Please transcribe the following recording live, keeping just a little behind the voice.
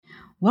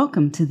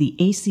Welcome to the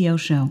ACO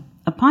Show,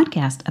 a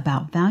podcast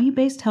about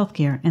value-based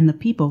healthcare and the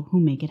people who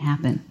make it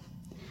happen.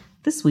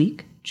 This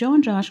week, Joe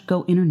and Josh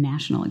go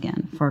international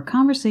again for a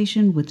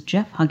conversation with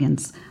Geoff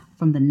Huggins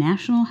from the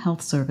National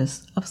Health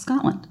Service of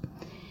Scotland.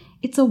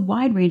 It's a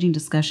wide-ranging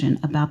discussion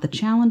about the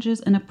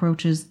challenges and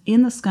approaches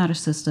in the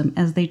Scottish system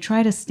as they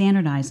try to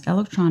standardize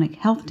electronic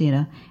health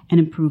data and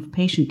improve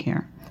patient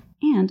care,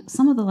 and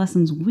some of the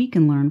lessons we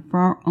can learn for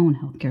our own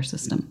healthcare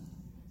system.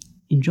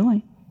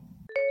 Enjoy.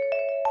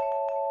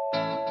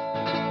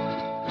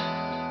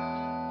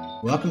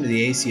 Welcome to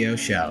the ACO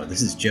Show.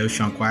 This is Joe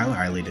Schunkweiler.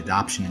 I lead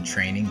adoption and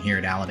training here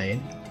at Aledade.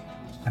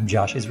 I'm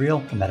Josh Israel,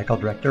 the medical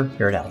director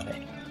here at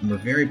Aledade. And we're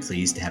very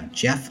pleased to have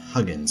Geoff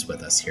Huggins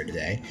with us here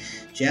today.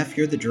 Geoff,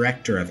 you're the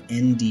director of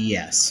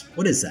NDS.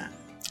 What is that?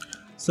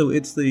 So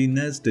it's the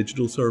NES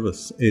digital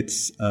service.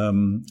 It's a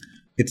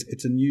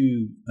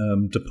new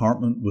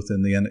department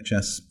within the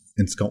NHS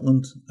in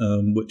Scotland,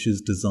 which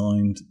has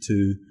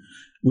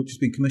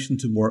been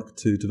commissioned to work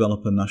to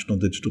develop a national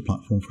digital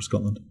platform for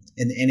Scotland.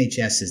 And the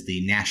NHS is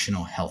the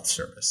National Health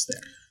Service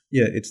there.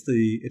 Yeah, it's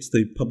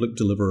the public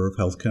deliverer of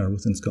healthcare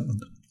within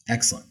Scotland.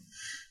 Excellent.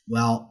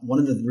 Well, one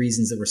of the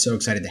reasons that we're so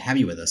excited to have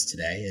you with us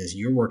today is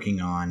you're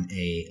working on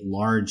a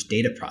large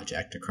data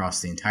project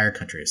across the entire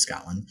country of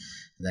Scotland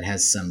that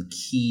has some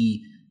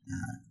key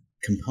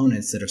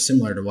components that are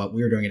similar to what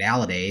we were doing at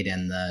Aledade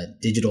and the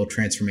digital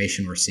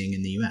transformation we're seeing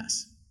in the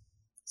U.S.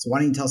 So why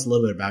don't you tell us a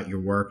little bit about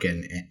your work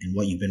and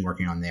what you've been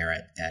working on there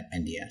at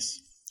NDS?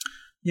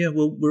 Yeah,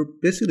 well, we're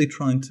basically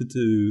trying to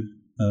do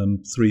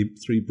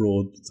three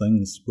broad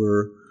things.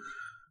 We're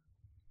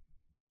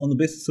on the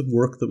basis of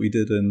work that we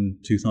did in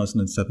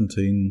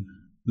 2017,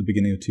 the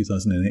beginning of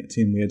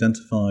 2018, we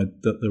identified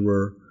that there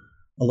were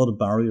a lot of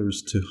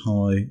barriers to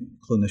how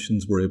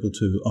clinicians were able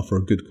to offer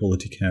good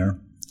quality care,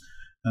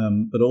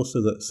 but also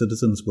that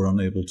citizens were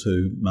unable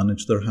to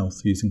manage their health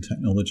using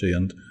technology.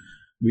 And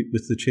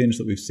with the change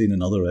that we've seen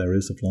in other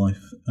areas of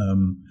life,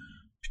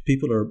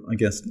 people are, I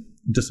guess,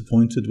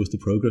 disappointed with the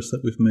progress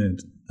that we've made.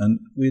 And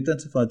we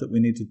identified that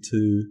we needed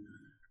to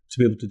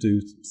be able to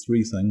do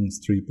three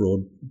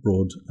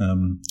broad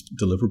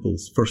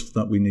deliverables. First,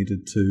 that we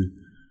needed to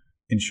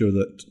ensure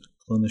that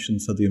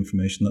clinicians had the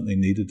information that they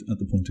needed at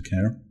the point of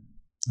care.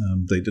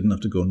 They didn't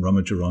have to go and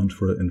rummage around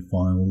for it in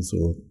files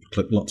or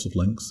click lots of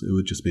links. It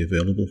would just be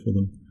available for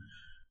them.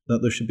 That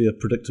there should be a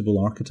predictable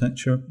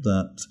architecture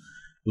that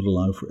would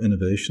allow for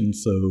innovation.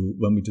 So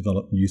when we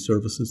develop new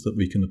services, that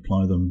we can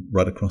apply them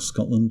right across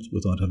Scotland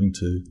without having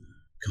to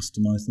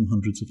customize them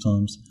hundreds of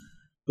times.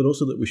 But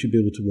also that we should be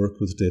able to work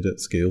with data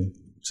at scale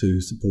to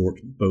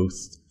support both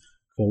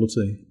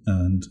quality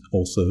and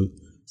also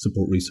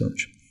support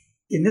research.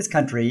 In this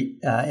country,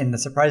 in the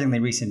surprisingly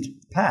recent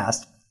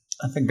past,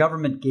 the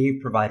government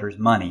gave providers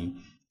money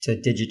to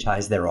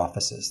digitize their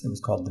offices. It was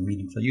called the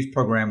Meaningful Use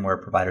Program, where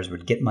providers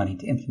would get money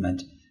to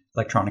implement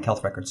electronic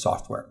health record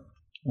software.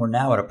 We're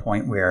now at a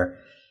point where,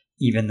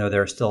 even though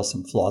there are still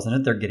some flaws in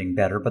it, they're getting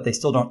better, but they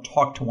still don't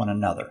talk to one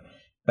another.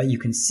 But you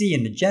can see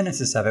in the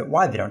genesis of it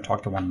why they don't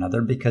talk to one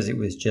another, because it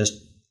was just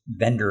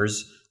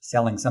vendors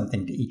selling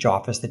something to each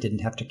office that didn't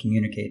have to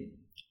communicate.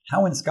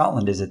 How in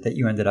Scotland is it that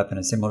you ended up in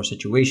a similar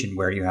situation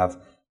where you have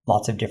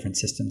lots of different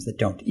systems that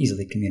don't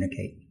easily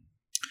communicate?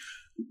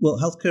 Well,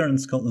 healthcare in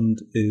Scotland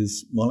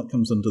is, while it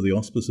comes under the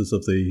auspices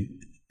of the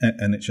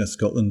NHS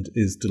Scotland,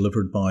 is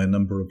delivered by a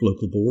number of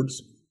local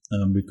boards.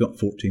 We've got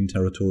 14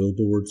 territorial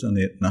boards and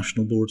 8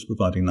 national boards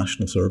providing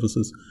national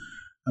services.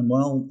 And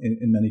while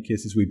in many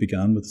cases we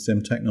began with the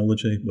same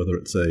technology, whether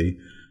it's a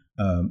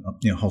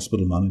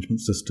hospital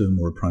management system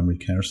or a primary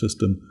care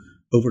system,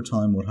 over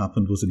time what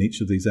happened was in each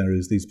of these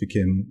areas these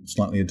became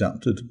slightly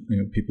adapted.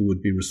 People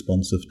would be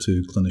responsive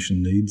to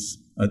clinician needs.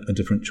 A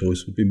different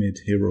choice would be made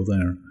here or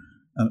there.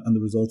 And the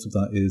result of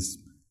that is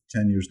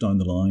 10 years down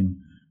the line,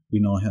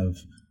 we now have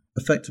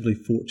effectively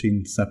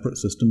 14 separate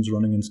systems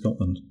running in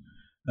Scotland,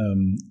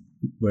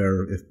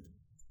 where if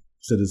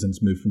citizens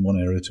move from one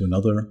area to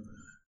another,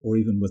 or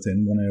even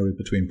within one area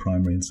between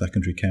primary and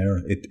secondary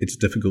care, it's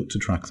difficult to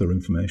track their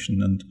information.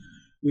 And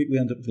we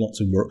end up with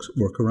lots of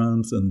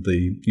workarounds, and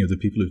the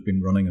people who've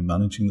been running and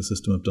managing the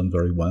system have done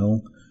very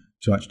well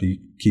to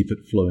actually keep it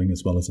flowing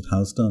as well as it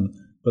has done.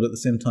 But at the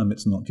same time,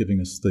 it's not giving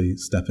us the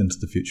step into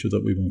the future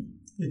that we want.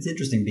 It's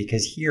interesting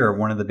because here,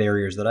 one of the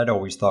barriers that I'd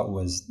always thought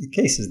was the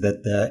case is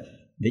that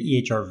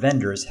the EHR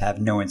vendors have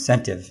no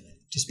incentive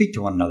to speak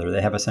to one another.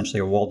 They have essentially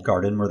a walled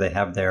garden where they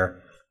have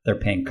their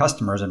paying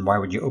customers, and why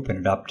would you open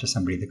it up to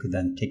somebody that could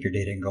then take your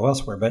data and go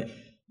elsewhere? But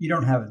you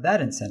don't have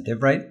that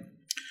incentive, right?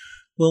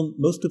 Well,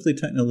 most of the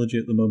technology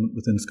at the moment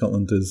within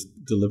Scotland is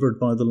delivered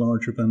by the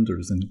larger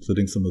vendors,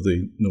 including some of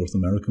the North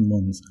American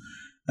ones.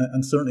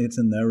 And certainly it's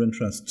in their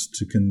interests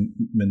to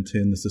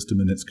maintain the system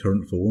in its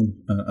current form.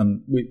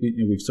 And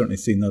we've certainly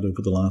seen that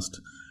over the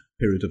last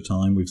period of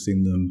time. We've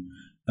seen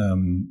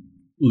them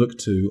look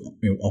to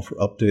offer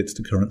updates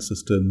to current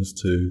systems,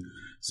 to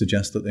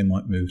suggest that they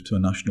might move to a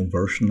national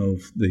version of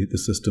the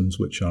systems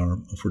which are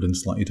offered in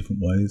slightly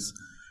different ways.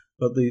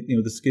 But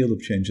the scale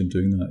of change in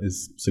doing that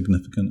is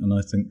significant, and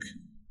I think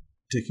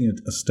taking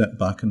a step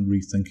back and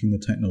rethinking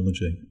the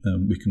technology,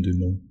 we can do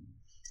more.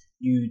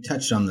 You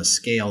touched on the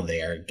scale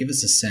there. Give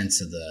us a sense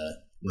of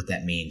what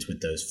that means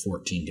with those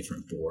 14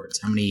 different boards.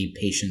 How many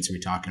patients are we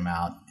talking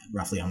about?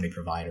 Roughly how many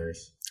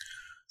providers?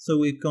 So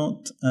we've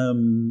got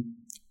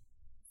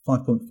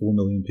 5.4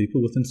 million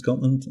people within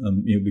Scotland.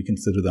 We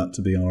consider that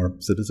to be our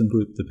citizen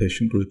group. The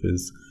patient group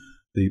is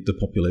the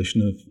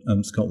population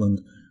of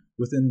Scotland.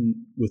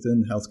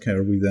 Within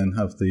healthcare, we then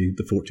have the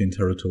 14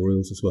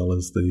 territorials, as well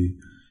as the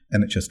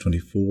NHS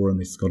 24 and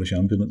the Scottish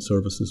Ambulance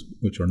Services,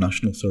 which are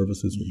national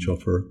services which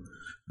offer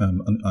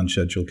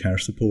unscheduled care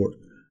support.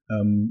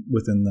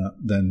 Within that,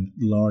 then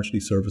largely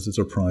services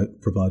are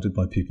provided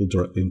by people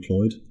directly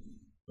employed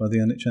by the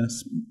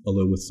NHS,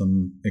 although with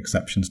some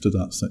exceptions to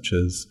that, such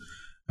as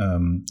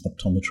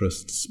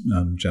optometrists,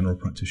 general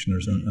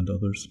practitioners, and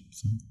others.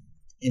 So.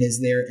 And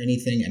is there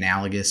anything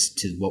analogous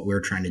to what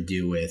we're trying to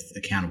do with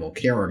accountable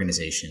care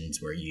organizations,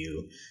 where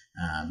you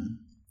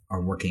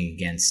are working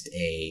against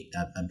a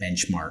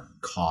benchmark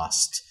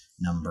cost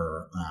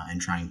number and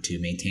trying to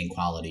maintain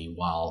quality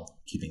while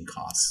keeping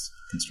costs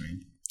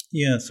constrained?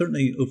 Yeah,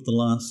 certainly over the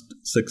last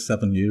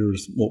 6-7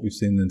 years, what we've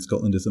seen in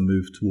Scotland is a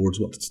move towards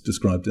what's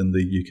described in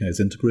the UK as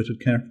integrated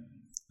care.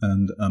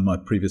 And my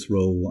previous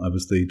role, I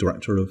was the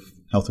Director of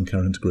Health and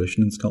Care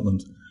Integration in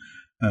Scotland,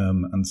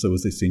 and so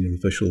was the senior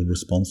official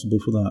responsible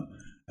for that.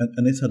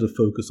 And it had a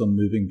focus on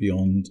moving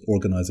beyond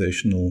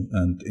organisational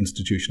and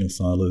institutional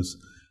silos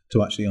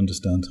to actually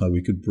understand how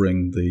we could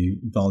bring the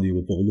value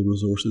of all the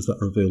resources that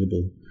are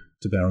available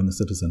to bear on the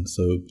citizen.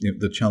 So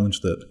the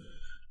challenge that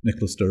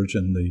Nicola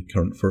Sturgeon, the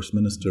current First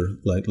Minister,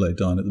 laid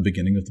down at the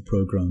beginning of the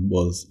programme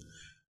was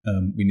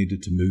we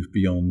needed to move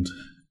beyond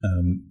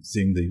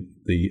seeing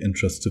the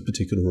interests of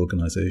particular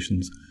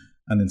organisations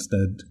and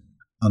instead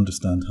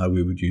understand how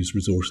we would use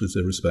resources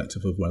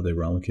irrespective of where they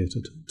were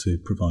allocated to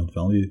provide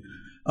value.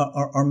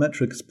 Our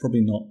metric is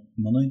probably not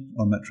money.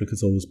 Our metric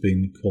has always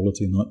been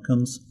quality and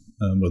outcomes,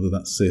 whether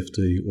that's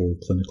safety or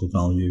clinical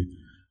value.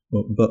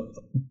 But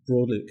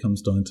broadly, it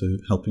comes down to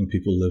helping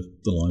people live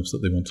the lives that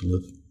they want to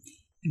live.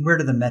 And where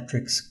do the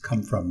metrics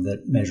come from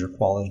that measure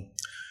quality?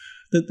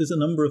 There's a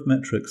number of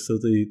metrics. So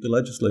the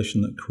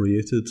legislation that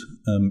created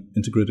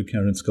integrated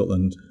care in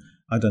Scotland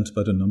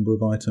identified a number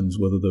of items,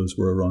 whether those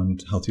were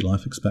around healthy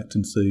life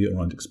expectancy,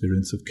 around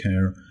experience of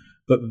care,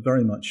 but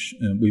very much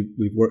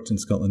we've worked in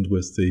Scotland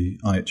with the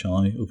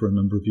IHI over a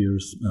number of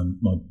years.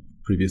 My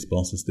previous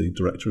boss is the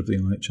director of the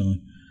IHI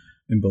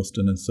in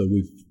Boston, and so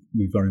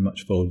we've very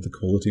much followed the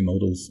quality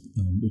models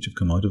which have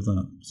come out of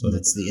that. So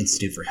that's the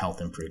Institute for Health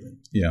Improvement.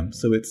 Yeah,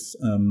 so it's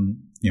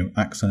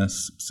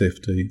access,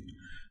 safety,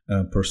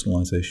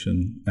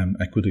 personalisation,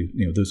 equity.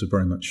 Those are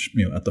very much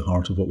at the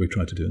heart of what we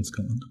try to do in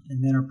Scotland.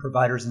 And then are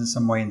providers in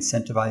some way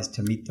incentivized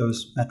to meet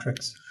those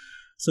metrics?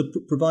 So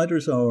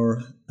providers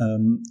are,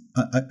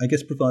 I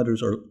guess,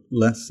 providers are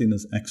less seen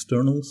as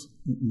externals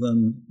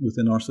than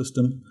within our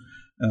system.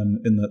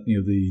 In that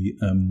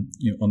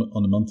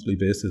on a monthly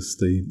basis,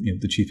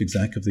 the chief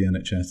exec of the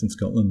NHS in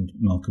Scotland,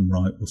 Malcolm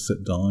Wright, will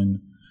sit down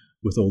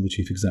with all the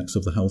chief execs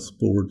of the health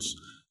boards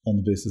on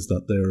the basis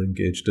that they're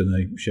engaged in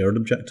a shared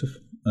objective,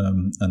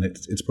 and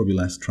it's probably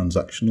less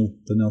transactional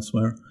than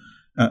elsewhere.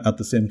 At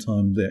the same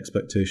time, the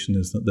expectation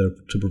is that they're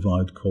to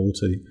provide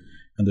quality,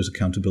 and there's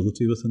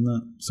accountability within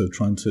that. So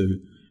trying to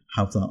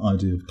have that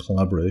idea of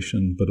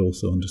collaboration, but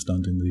also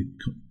understanding the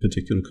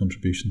particular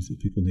contributions that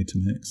people need to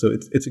make. So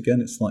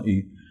it's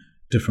slightly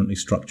differently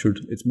structured.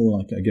 It's more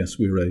like, I guess,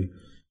 we're a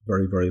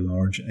very, very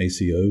large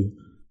ACO,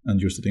 and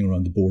you're sitting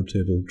around the board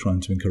table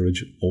trying to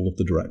encourage all of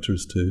the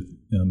directors to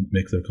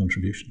make their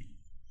contribution.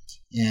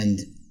 And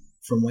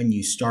from when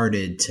you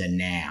started to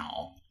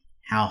now,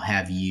 how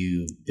have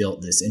you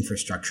built this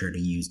infrastructure to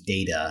use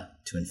data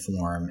to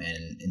inform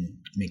and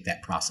make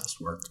that process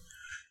work?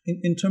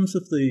 In terms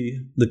of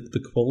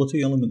the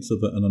quality elements of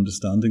it and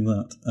understanding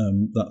that,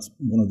 that's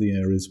one of the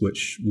areas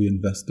which we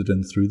invested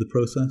in through the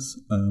process,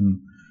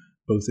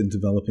 both in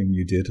developing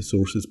new data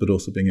sources, but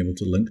also being able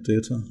to link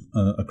data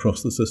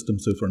across the system.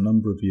 So for a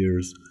number of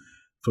years,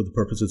 for the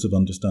purposes of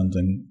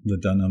understanding the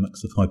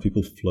dynamics of how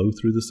people flow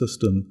through the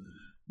system,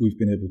 we've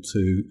been able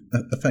to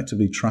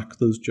effectively track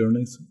those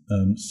journeys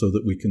so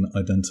that we can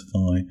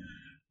identify,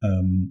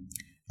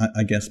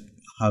 I guess,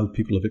 how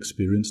people have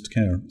experienced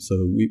care. So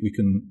we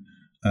can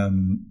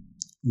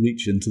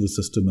reach into the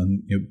system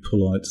and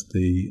pull out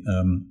the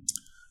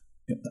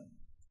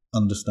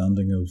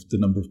understanding of the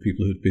number of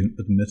people who've been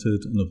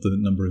admitted and of the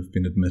number who've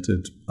been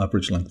admitted,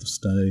 average length of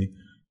stay,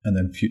 and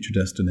then future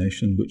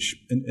destination, which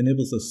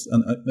enables us,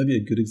 and maybe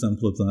a good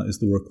example of that is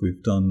the work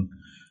we've done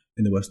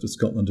in the west of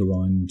Scotland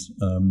around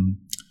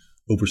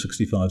over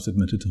 65s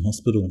admitted to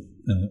hospital.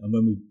 And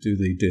when we do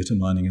the data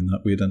mining in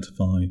that, we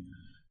identify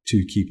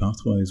two key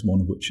pathways,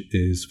 one of which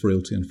is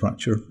frailty and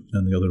fracture,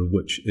 and the other of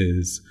which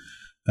is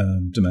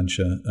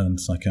dementia and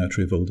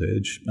psychiatry of old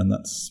age, and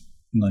that's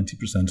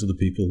 90% of the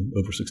people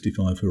over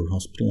 65 who are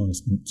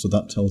hospitalised. So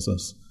that tells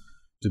us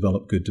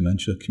develop good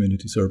dementia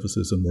community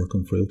services and work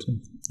on frailty.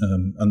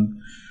 And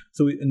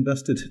so we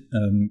invested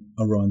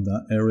around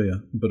that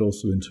area, but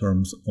also in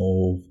terms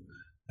of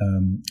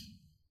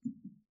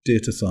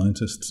data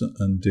scientists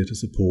and data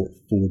support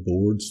for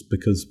boards,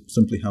 because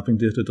simply having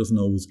data doesn't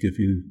always give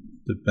you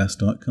the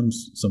best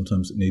outcomes.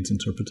 Sometimes it needs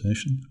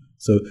interpretation.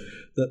 So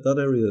that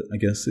area, I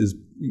guess, is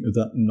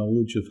that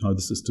knowledge of how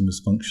the system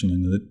is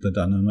functioning, the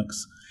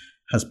dynamics,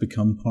 has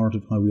become part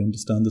of how we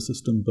understand the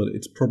system, but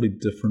it's probably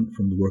different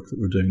from the work that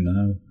we're doing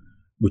now,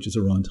 which is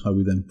around how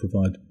we then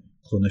provide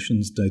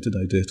clinicians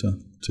day-to-day data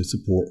to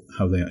support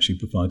how they actually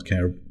provide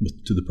care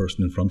to the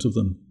person in front of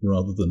them,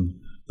 rather than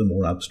the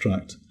more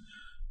abstract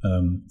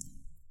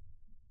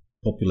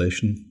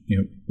population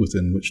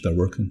within which they're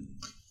working.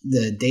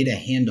 The data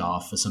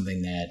handoff is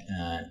something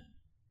that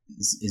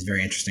is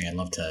very interesting. I'd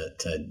love to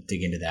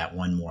dig into that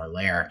one more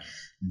layer.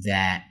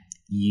 That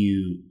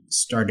you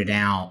started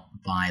out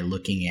by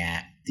looking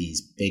at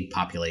these big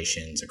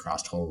populations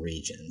across whole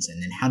regions,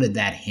 and then how did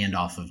that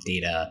handoff of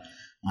data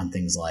on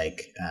things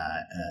like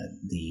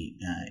the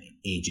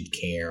aged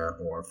care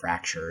or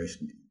fractures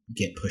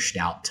get pushed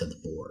out to the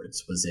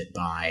boards? Was it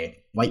by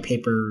white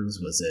papers?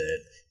 Was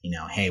it,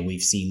 hey,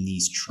 we've seen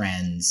these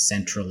trends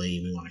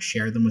centrally, we want to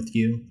share them with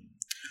you?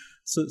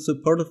 So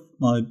part of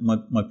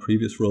my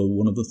previous role,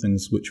 one of the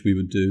things which we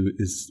would do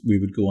is we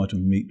would go out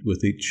and meet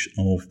with each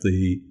of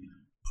the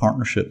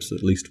partnerships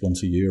at least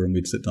once a year, and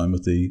we'd sit down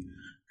with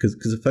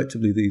because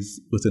effectively these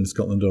within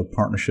Scotland are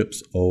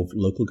partnerships of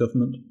local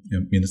government,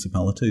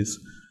 municipalities,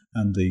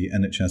 and the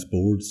NHS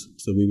boards.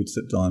 So we would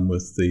sit down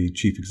with the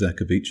chief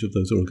exec of each of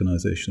those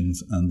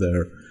organisations and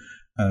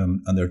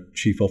their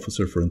chief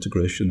officer for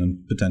integration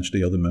and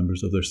potentially other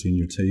members of their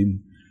senior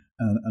team.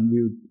 And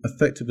we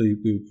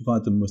would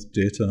provide them with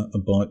data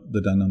about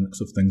the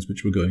dynamics of things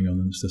which were going on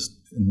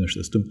in their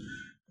system.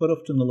 Quite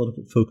often a lot of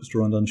it focused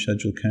around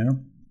unscheduled care.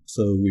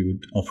 So we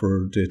would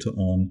offer data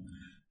on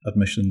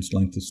admissions,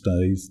 length of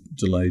stays,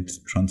 delayed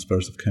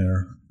transfers of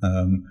care,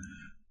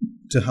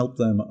 to help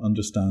them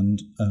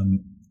understand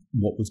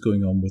what was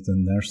going on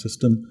within their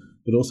system,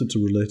 but also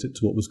to relate it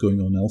to what was going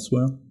on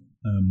elsewhere.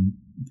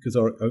 Because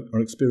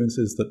our experience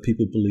is that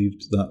people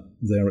believed that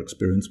their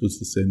experience was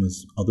the same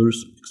as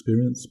others'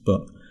 experience,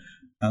 but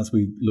as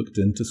we looked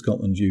into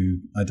Scotland,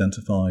 you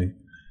identify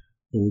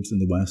boards in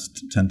the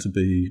West tend to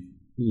be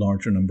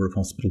larger number of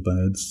hospital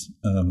beds,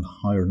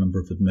 higher number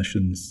of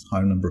admissions,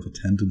 higher number of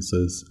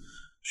attendances,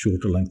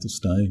 shorter length of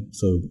stay,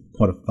 so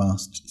quite a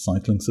fast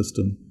cycling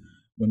system.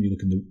 When you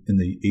look in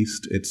the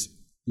East, it's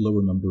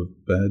lower number of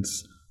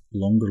beds,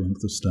 longer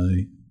length of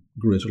stay,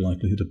 greater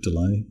likelihood of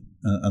delay.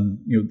 And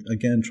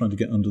again, trying to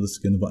get under the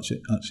skin of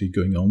actually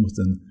going on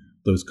within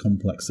those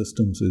complex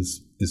systems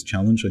is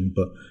challenging.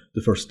 But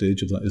the first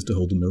stage of that is to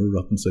hold a mirror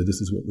up and say, this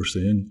is what we're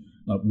seeing.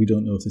 We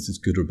don't know if this is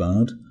good or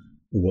bad,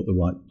 or what the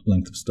right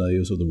length of stay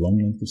is or the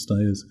wrong length of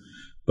stay is.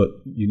 But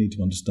you need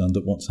to understand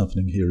that what's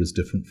happening here is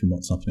different from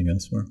what's happening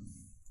elsewhere.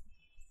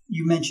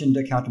 You mentioned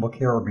accountable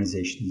care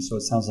organizations, so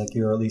it sounds like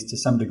you're at least to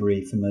some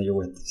degree familiar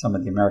with some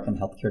of the American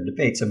healthcare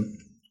debates. And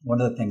one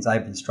of the things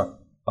I've been struck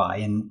by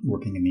in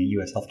working in the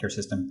U.S. healthcare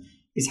system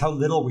is how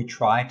little we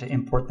try to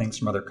import things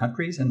from other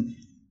countries. And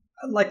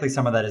likely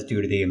some of that is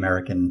due to the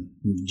American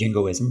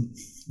jingoism.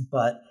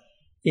 But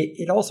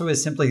it also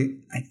is simply,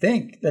 I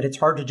think, that it's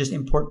hard to just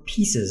import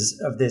pieces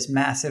of this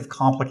massive,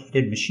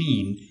 complicated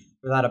machine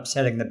without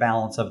upsetting the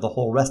balance of the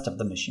whole rest of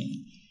the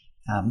machine.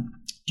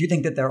 Do you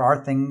think that there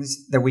are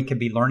things that we could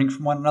be learning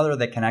from one another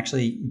that can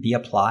actually be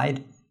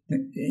applied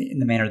in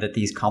the manner that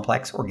these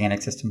complex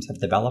organic systems have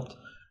developed?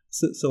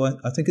 So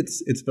I think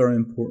it's very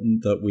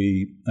important that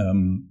we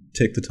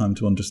take the time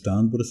to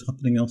understand what is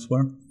happening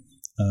elsewhere.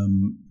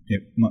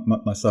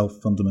 Myself,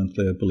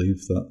 fundamentally, I believe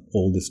that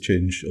all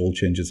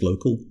change is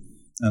local,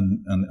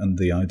 and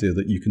the idea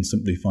that you can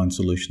simply find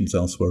solutions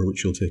elsewhere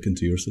which you'll take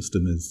into your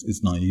system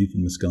is naive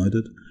and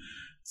misguided.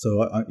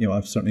 So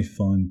I've certainly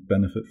found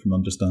benefit from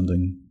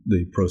understanding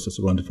the process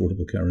around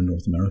affordable care in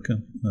North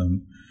America.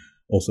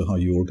 Also, how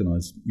you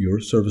organise your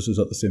services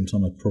at the same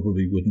time. I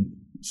probably wouldn't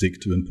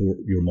seek to import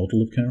your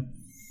model of care,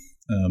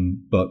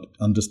 but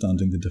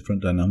understanding the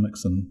different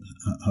dynamics and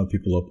how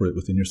people operate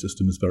within your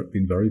system has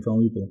been very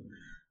valuable.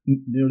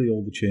 Nearly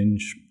all the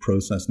change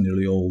process,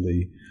 nearly all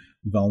the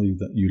value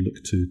that you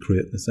look to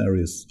create in this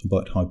area is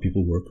about how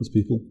people work with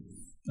people,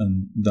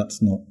 and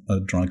that's not a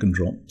drag and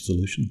drop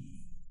solution.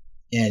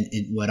 And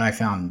what I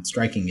found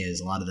striking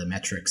is a lot of the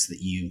metrics that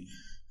you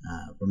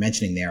were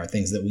mentioning there are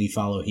things that we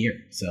follow here.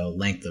 So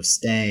length of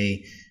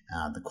stay,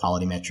 the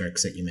quality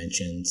metrics that you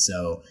mentioned.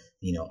 So,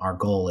 our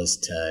goal is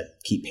to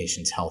keep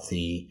patients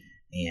healthy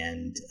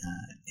and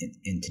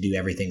to do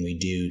everything we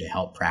do to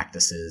help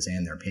practices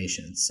and their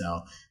patients.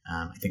 So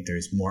I think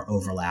there's more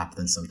overlap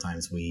than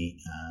sometimes we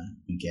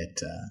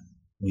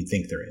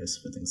think there is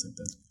for things like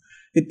this.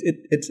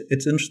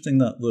 It's interesting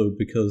that, though,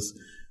 because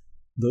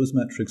those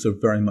metrics are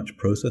very much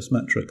process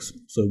metrics.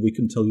 So we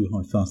can tell you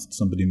how fast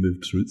somebody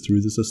moved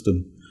through the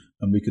system,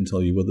 and we can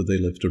tell you whether they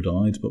lived or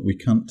died, but we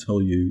can't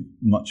tell you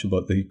much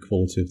about the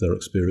quality of their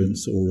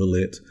experience or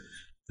relate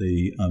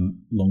the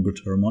longer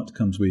term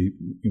outcomes. We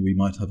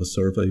might have a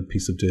survey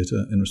piece of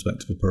data in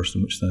respect of a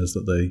person which says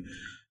that they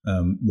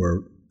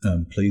were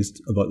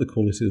pleased about the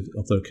quality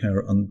of their care,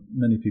 and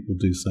many people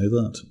do say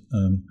that.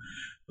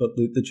 But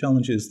the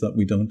challenge is that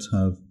we don't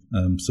have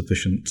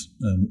sufficient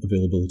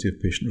availability of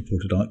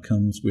patient-reported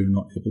outcomes. We're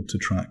not able to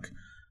track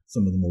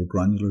some of the more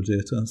granular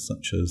data,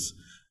 such as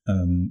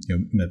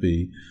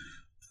maybe.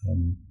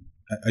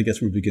 I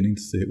guess we're beginning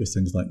to see it with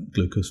things like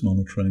glucose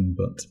monitoring,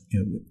 but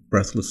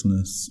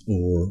breathlessness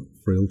or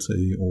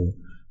frailty or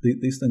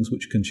these things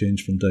which can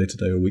change from day to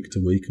day or week to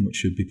week and which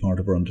should be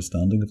part of our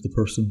understanding of the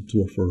person to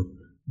offer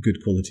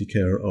good quality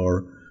care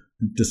are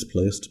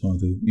displaced by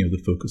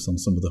the focus on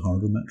some of the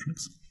harder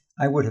metrics.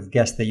 I would have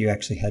guessed that you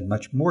actually had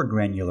much more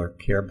granular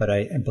care, but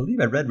I believe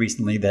I read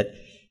recently that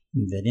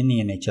in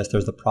the NHS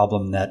there's the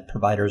problem that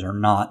providers are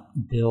not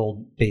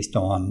billed based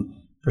on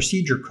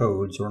procedure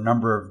codes or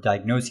number of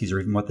diagnoses or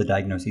even what the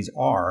diagnoses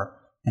are,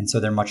 and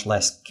so they're much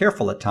less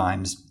careful at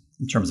times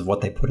in terms of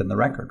what they put in the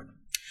record.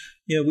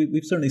 Yeah,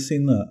 we've certainly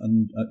seen that,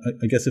 and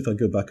I guess if I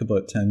go back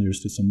about 10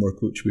 years to some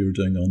work which we were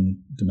doing on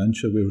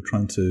dementia, we were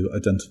trying to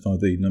identify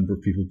the number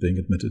of people being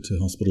admitted to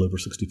hospital over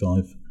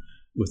 65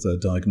 with a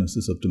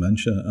diagnosis of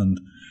dementia,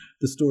 and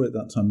the story at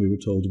that time we were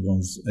told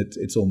was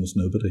it's almost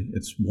nobody,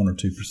 it's 1 or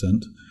 2%.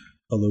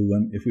 Although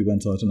if we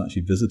went out and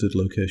actually visited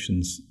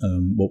locations,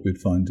 what we'd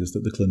find is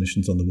that the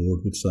clinicians on the ward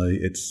would say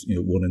it's 1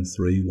 in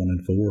 3, 1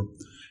 in 4.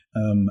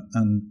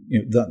 And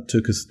that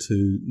took us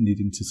to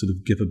needing to sort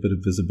of give a bit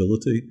of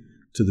visibility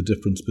to the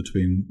difference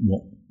between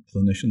what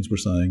clinicians were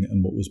saying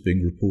and what was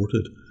being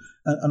reported.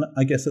 And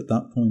I guess at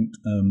that point,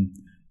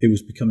 it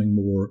was becoming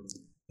more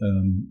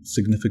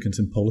significant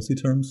in policy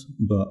terms,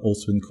 but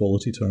also in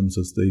quality terms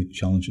as the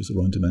challenges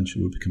around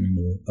dementia were becoming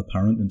more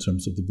apparent in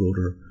terms of the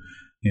broader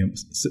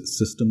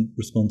system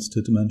response to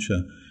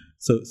dementia.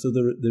 So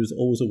there's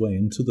always a way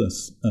into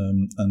this,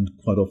 and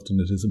quite often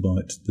it is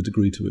about the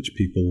degree to which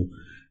people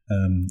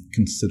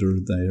consider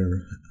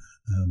their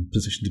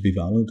position to be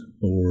valid,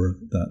 or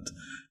that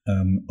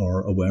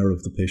are aware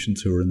of the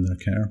patients who are in their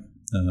care.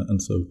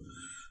 And so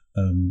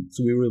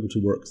we were able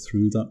to work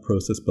through that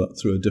process, but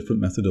through a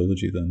different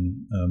methodology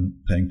than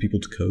paying people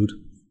to code.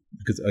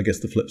 Because I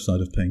guess the flip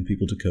side of paying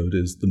people to code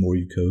is the more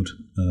you code,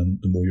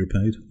 the more you're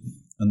paid.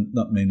 And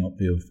that may not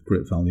be of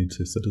great value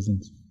to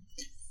citizens.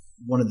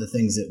 One of the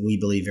things that we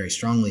believe very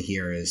strongly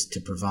here is to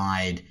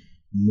provide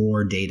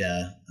more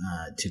data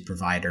to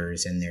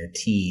providers and their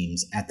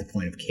teams at the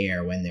point of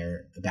care when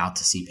they're about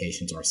to see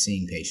patients or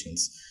seeing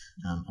patients,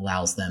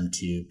 allows them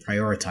to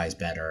prioritize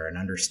better and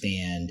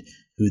understand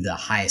who the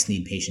highest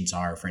need patients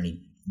are for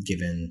any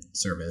given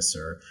service,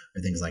 or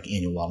things like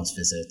annual wellness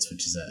visits,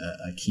 which is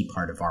a key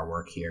part of our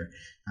work here.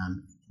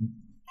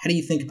 How do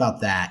you think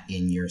about that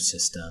in your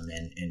system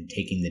and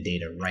taking the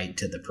data right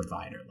to the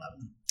provider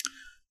level?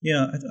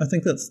 Yeah, I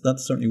think that's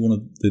certainly one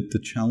of the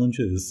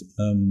challenges.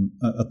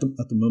 At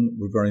the moment,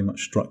 we're very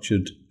much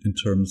structured in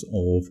terms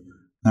of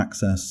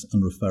access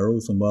and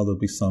referrals, and while there'll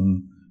be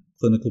some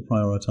clinical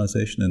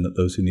prioritization in that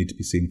those who need to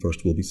be seen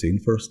first will be seen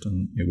first,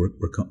 and we're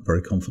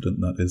very confident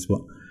that is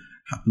what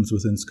happens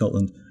within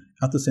Scotland.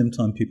 At the same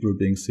time, people are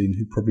being seen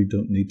who probably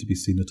don't need to be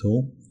seen at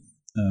all,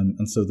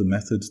 and so the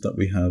methods that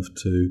we have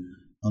to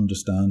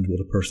understand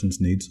what a person's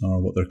needs are,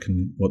 what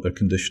their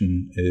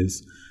condition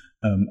is,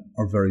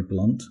 are very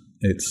blunt.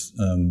 It's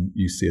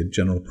you see a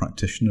general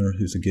practitioner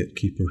who's a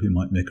gatekeeper who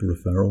might make a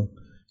referral,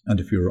 and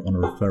if you're on a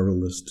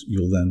referral list,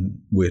 you'll then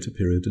wait a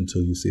period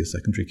until you see a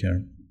secondary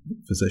care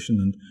physician.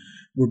 And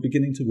we're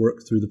beginning to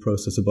work through the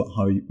process about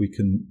how we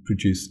can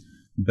produce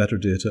better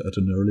data at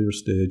an earlier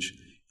stage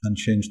and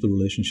change the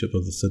relationship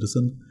of the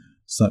citizen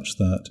such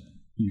that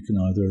you can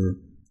either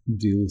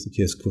deal with the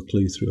case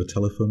quickly through a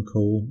telephone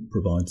call,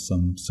 provide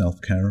some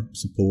self-care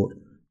support,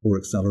 or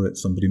accelerate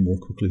somebody more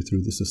quickly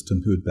through the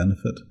system who would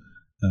benefit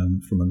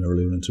from an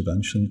earlier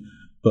intervention.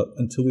 But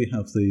until we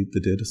have the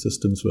data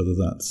systems, whether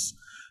that's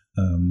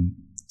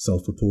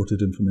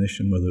self-reported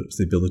information, whether it's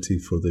the ability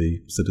for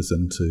the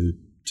citizen to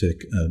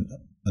take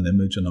an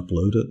image and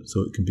upload it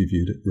so it can be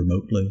viewed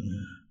remotely,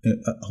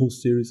 a whole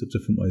series of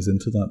different ways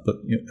into that. But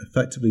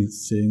effectively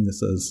seeing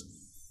this as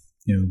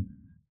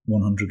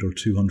 100 or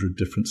 200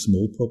 different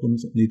small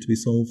problems that need to be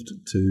solved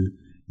to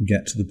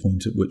get to the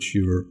point at which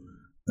you're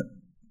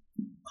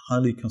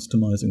highly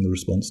customizing the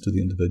response to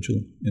the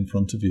individual in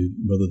front of you,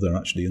 whether they're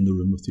actually in the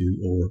room with you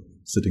or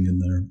sitting in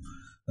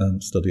their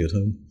study at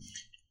home.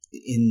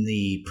 In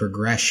the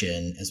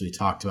progression, as we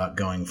talked about,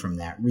 going from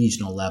that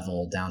regional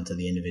level down to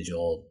the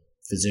individual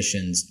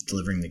physicians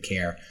delivering the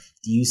care,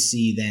 do you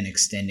see then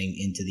extending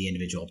into the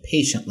individual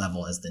patient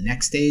level as the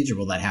next stage, or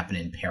will that happen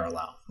in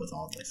parallel with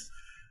all of this?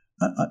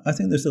 I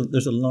think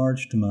there's a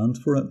large demand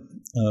for it,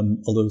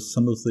 although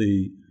some of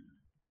the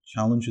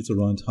challenges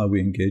around how we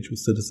engage with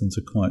citizens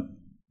are quite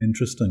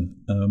interesting,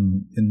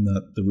 in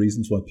that the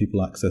reasons why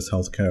people access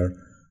healthcare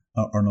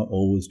are not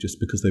always just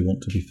because they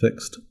want to be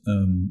fixed.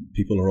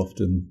 People are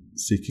often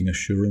seeking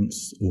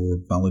assurance or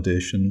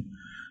validation.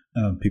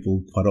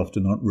 People quite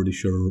often aren't really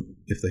sure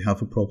if they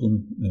have a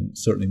problem.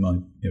 Certainly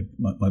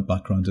my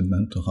background in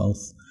mental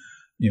health,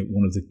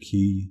 one of the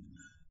key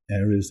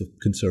areas of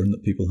concern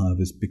that people have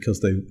is because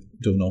they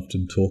don't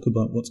often talk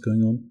about what's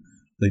going on,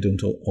 they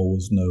don't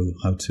always know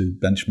how to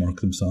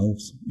benchmark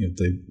themselves.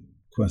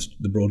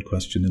 The broad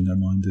question in their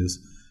mind is,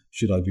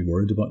 should I be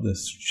worried about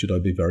this? Should I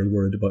be very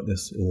worried about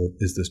this? Or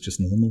is this just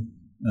normal?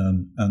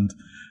 And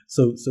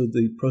so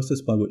the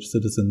process by which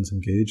citizens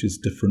engage is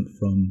different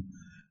from,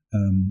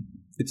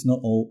 it's not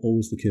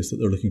always the case that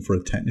they're looking for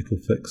a technical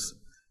fix.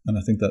 And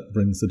I think that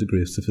brings a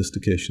degree of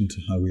sophistication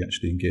to how we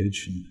actually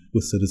engage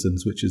with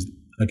citizens, which is,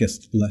 I guess,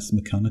 less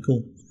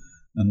mechanical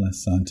and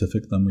less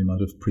scientific than we might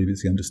have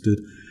previously understood.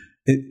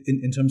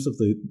 In terms of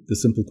the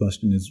simple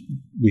question is,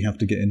 we have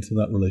to get into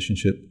that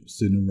relationship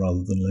sooner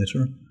rather than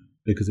later,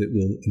 because it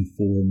will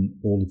inform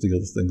all of the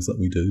other things that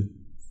we do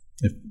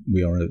if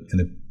we are in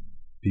a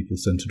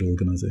people-centered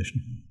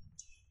organization.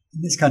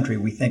 In this country,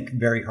 we think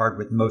very hard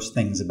with most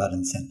things about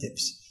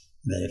incentives,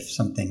 that if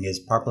something is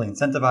properly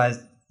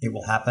incentivized, it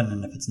will happen,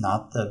 and if it's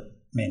not, it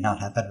may not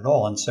happen at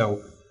all. And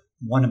so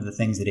one of the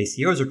things that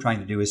ACOs are trying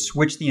to do is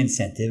switch the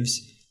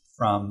incentives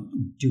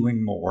from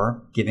doing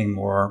more, giving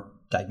more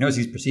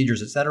diagnoses,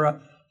 procedures, et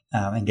cetera,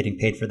 and getting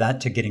paid for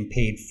that, to getting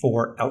paid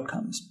for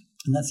outcomes.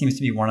 And that seems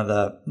to be one of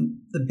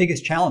the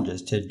biggest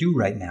challenges to do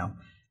right now.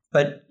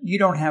 But you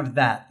don't have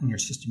that in your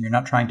system. You're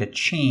not trying to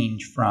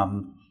change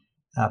from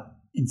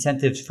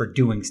incentives for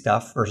doing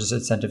stuff versus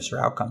incentives for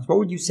outcomes. What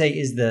would you say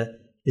is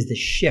the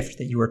shift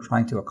that you are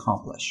trying to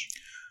accomplish?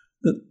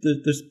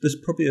 There's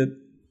probably a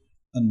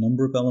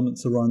number of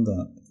elements around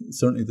that.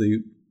 Certainly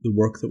the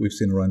work that we've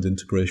seen around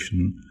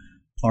integration,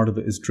 part of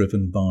it is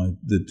driven by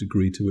the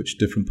degree to which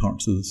different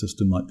parts of the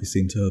system might be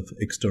seen to have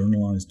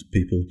externalized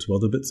people to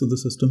other bits of the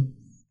system.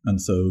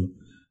 And so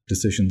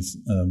decisions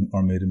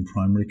are made in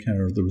primary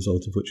care, the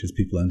result of which is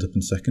people end up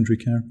in secondary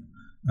care.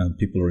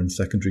 People are in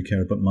secondary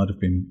care but might have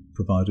been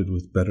provided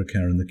with better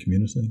care in the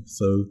community.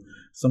 So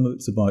some of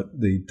it's about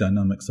the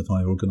dynamics of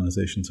how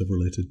organizations have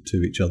related to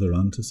each other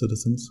and to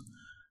citizens.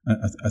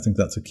 I think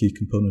that's a key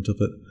component of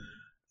it.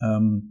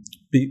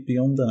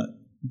 Beyond that,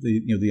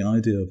 the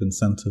idea of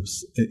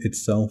incentives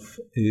itself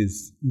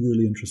is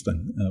really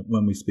interesting.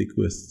 When we speak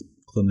with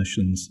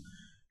clinicians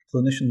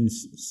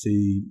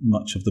see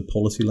much of the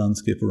policy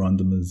landscape around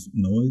them as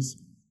noise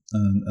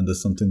and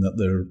as something that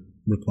they're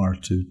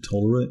required to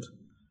tolerate.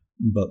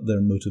 But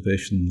their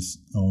motivations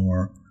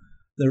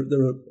their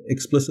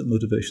explicit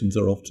motivations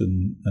are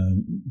often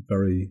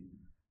very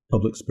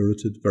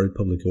public-spirited, very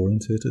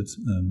public-orientated.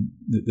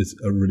 There's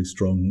a really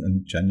strong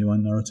and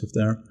genuine narrative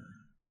there.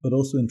 But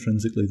also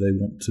intrinsically, they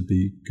want to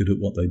be good at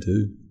what they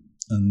do.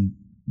 And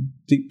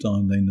deep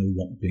down, they know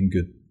what being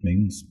good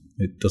means.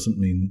 It doesn't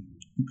mean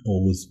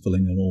always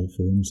filling in all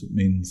forms. It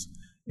means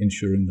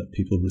ensuring that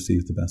people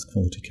receive the best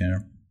quality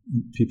care.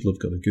 And people have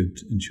got a good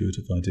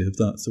intuitive idea of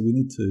that. So we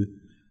need to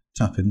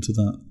tap into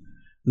that.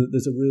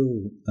 There's a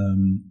real...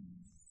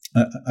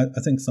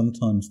 I think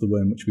sometimes the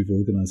way in which we've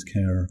organised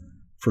care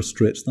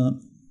frustrates that.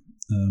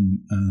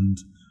 And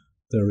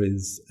there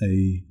is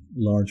a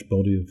large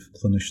body of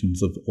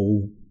clinicians of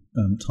all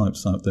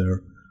types out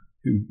there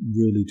who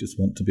really just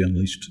want to be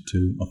unleashed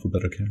to offer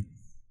better care.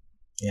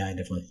 Yeah, I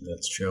definitely think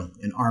that's true.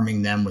 And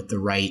arming them with the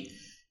right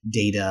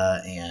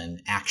data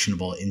and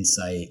actionable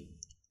insight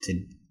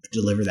to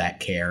deliver that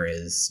care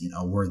is,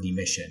 a worthy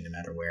mission, no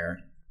matter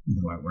where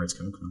it's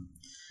coming from.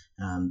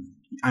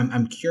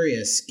 I'm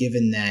curious,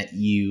 given that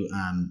you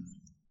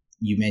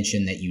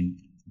mentioned that you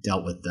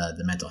dealt with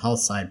the mental health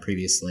side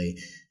previously.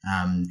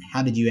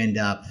 How did you end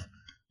up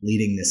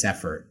leading this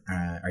effort?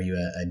 Are you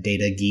a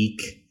data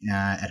geek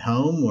at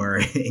home or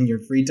in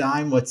your free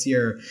time? What's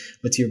your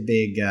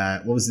big?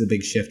 What was the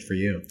big shift for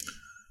you?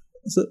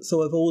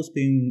 So I've always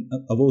been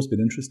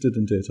interested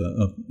in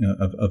data.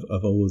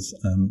 I've always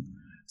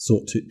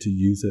sought to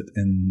use it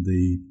in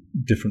the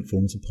different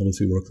forms of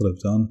policy work that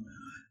I've done.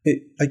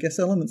 I guess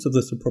elements of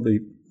this are probably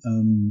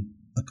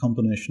a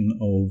combination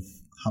of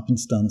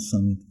happenstance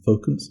and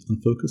focus.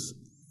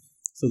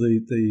 So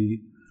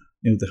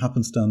the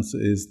happenstance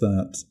is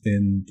that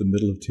in the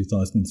middle of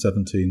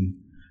 2017,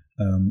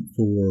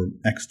 for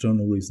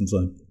external reasons,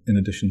 in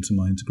addition to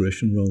my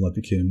integration role, I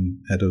became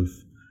head of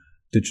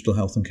digital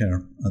health and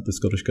care at the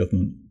Scottish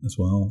Government as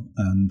well,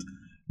 and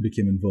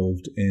became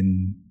involved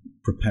in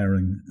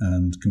preparing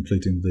and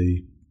completing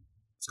the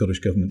Scottish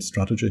Government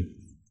strategy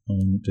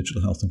on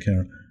digital health and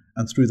care.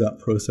 And through that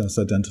process,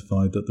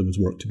 identified that there was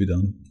work to be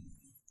done.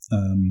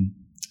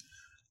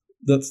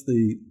 That's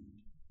the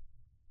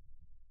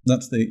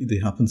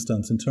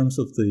happenstance. In terms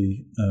of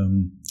the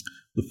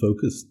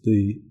focus,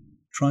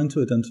 trying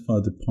to identify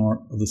the part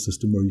of the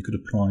system where you could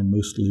apply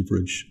most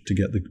leverage to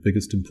get the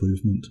biggest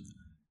improvement.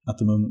 At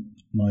the moment,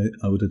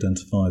 I would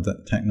identify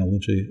that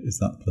technology is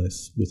that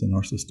place within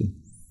our system.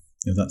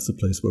 That's the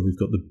place where we've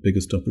got the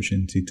biggest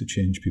opportunity to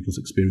change people's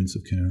experience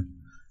of care,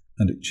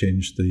 and it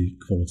changed the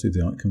quality of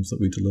the outcomes that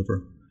we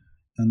deliver.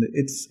 And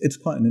it's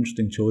quite an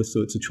interesting choice.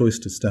 So it's a choice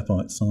to step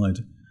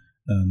outside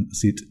a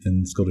seat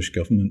in Scottish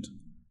Government,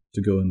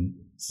 to go and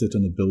sit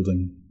in a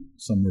building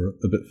somewhere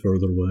a bit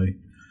further away,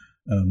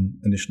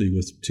 initially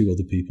with two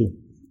other people,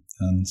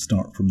 and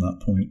start from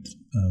that point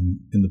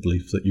in the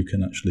belief that you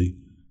can actually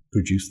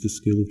produce the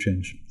scale of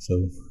change.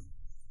 So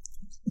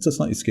it's a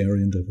slightly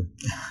scary endeavour.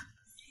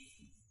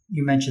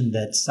 You mentioned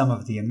that some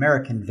of the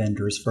American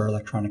vendors for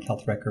electronic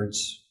health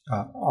records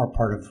are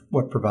part of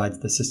what provides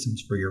the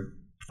systems for your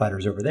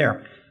providers over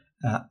there.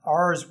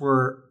 Ours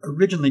were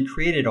originally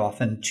created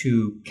often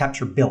to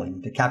capture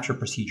billing, to capture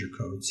procedure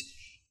codes,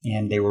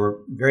 and they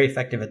were very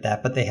effective at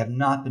that, but they have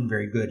not been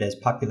very good as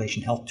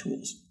population health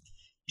tools.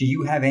 Do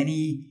you have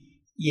any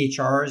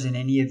EHRs in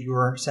any of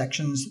your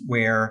sections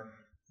where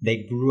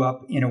they grew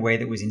up in a way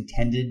that was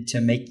intended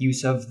to make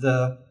use of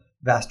the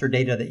vaster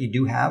data that you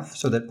do have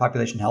so that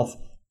population health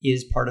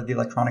is part of the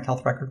electronic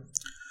health record?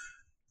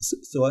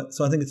 So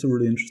I think it's a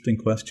really interesting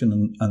question,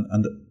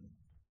 and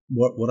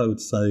what I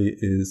would say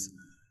is,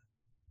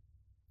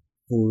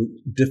 for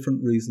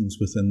different reasons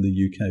within the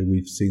UK,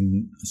 we've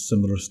seen a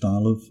similar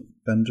style of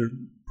vendor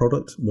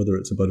product, whether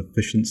it's about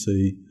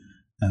efficiency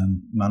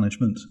and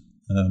management.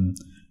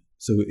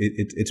 So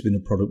it's been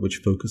a product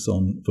which focuses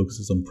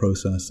on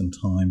process and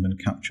time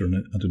and capture and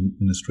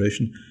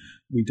administration.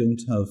 We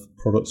don't have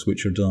products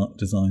which are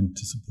designed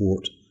to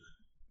support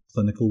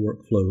clinical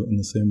workflow in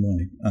the same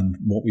way. And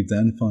what we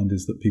then find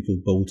is that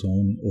people bolt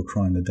on or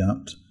try and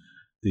adapt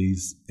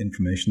these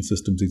information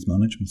systems, these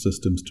management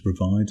systems, to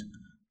provide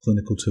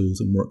clinical tools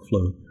and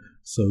workflow.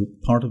 So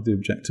part of the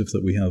objective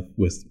that we have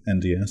with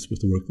NDS, with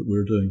the work that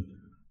we're doing,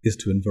 is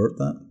to invert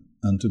that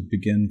and to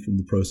begin from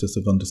the process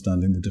of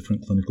understanding the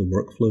different clinical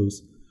workflows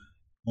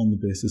on the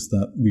basis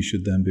that we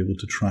should then be able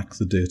to track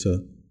the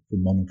data for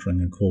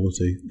monitoring and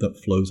quality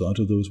that flows out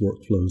of those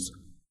workflows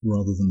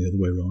rather than the other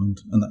way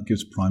around. And that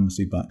gives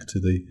primacy back to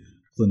the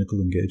clinical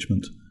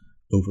engagement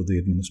over the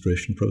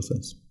administration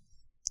process.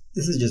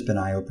 This has just been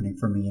eye-opening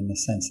for me in the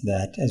sense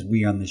that as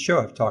we on the show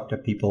have talked to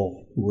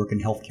people who work in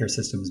healthcare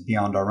systems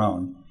beyond our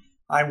own,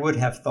 I would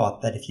have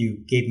thought that if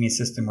you gave me a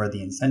system where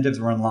the incentives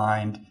were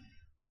aligned,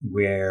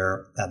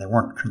 where there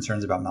weren't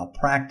concerns about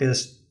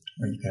malpractice,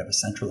 where you could have a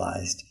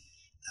centralized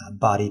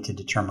body to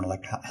determine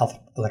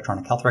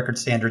electronic health record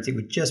standards, it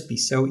would just be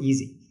so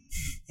easy.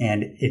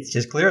 And it's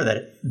just clear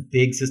that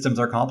big systems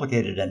are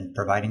complicated and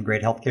providing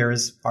great healthcare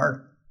is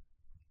hard.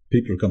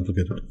 People are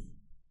complicated.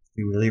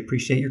 We really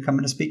appreciate your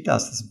coming to speak to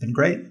us. This has been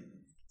great.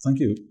 Thank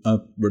you. I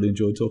really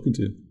enjoyed talking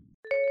to you.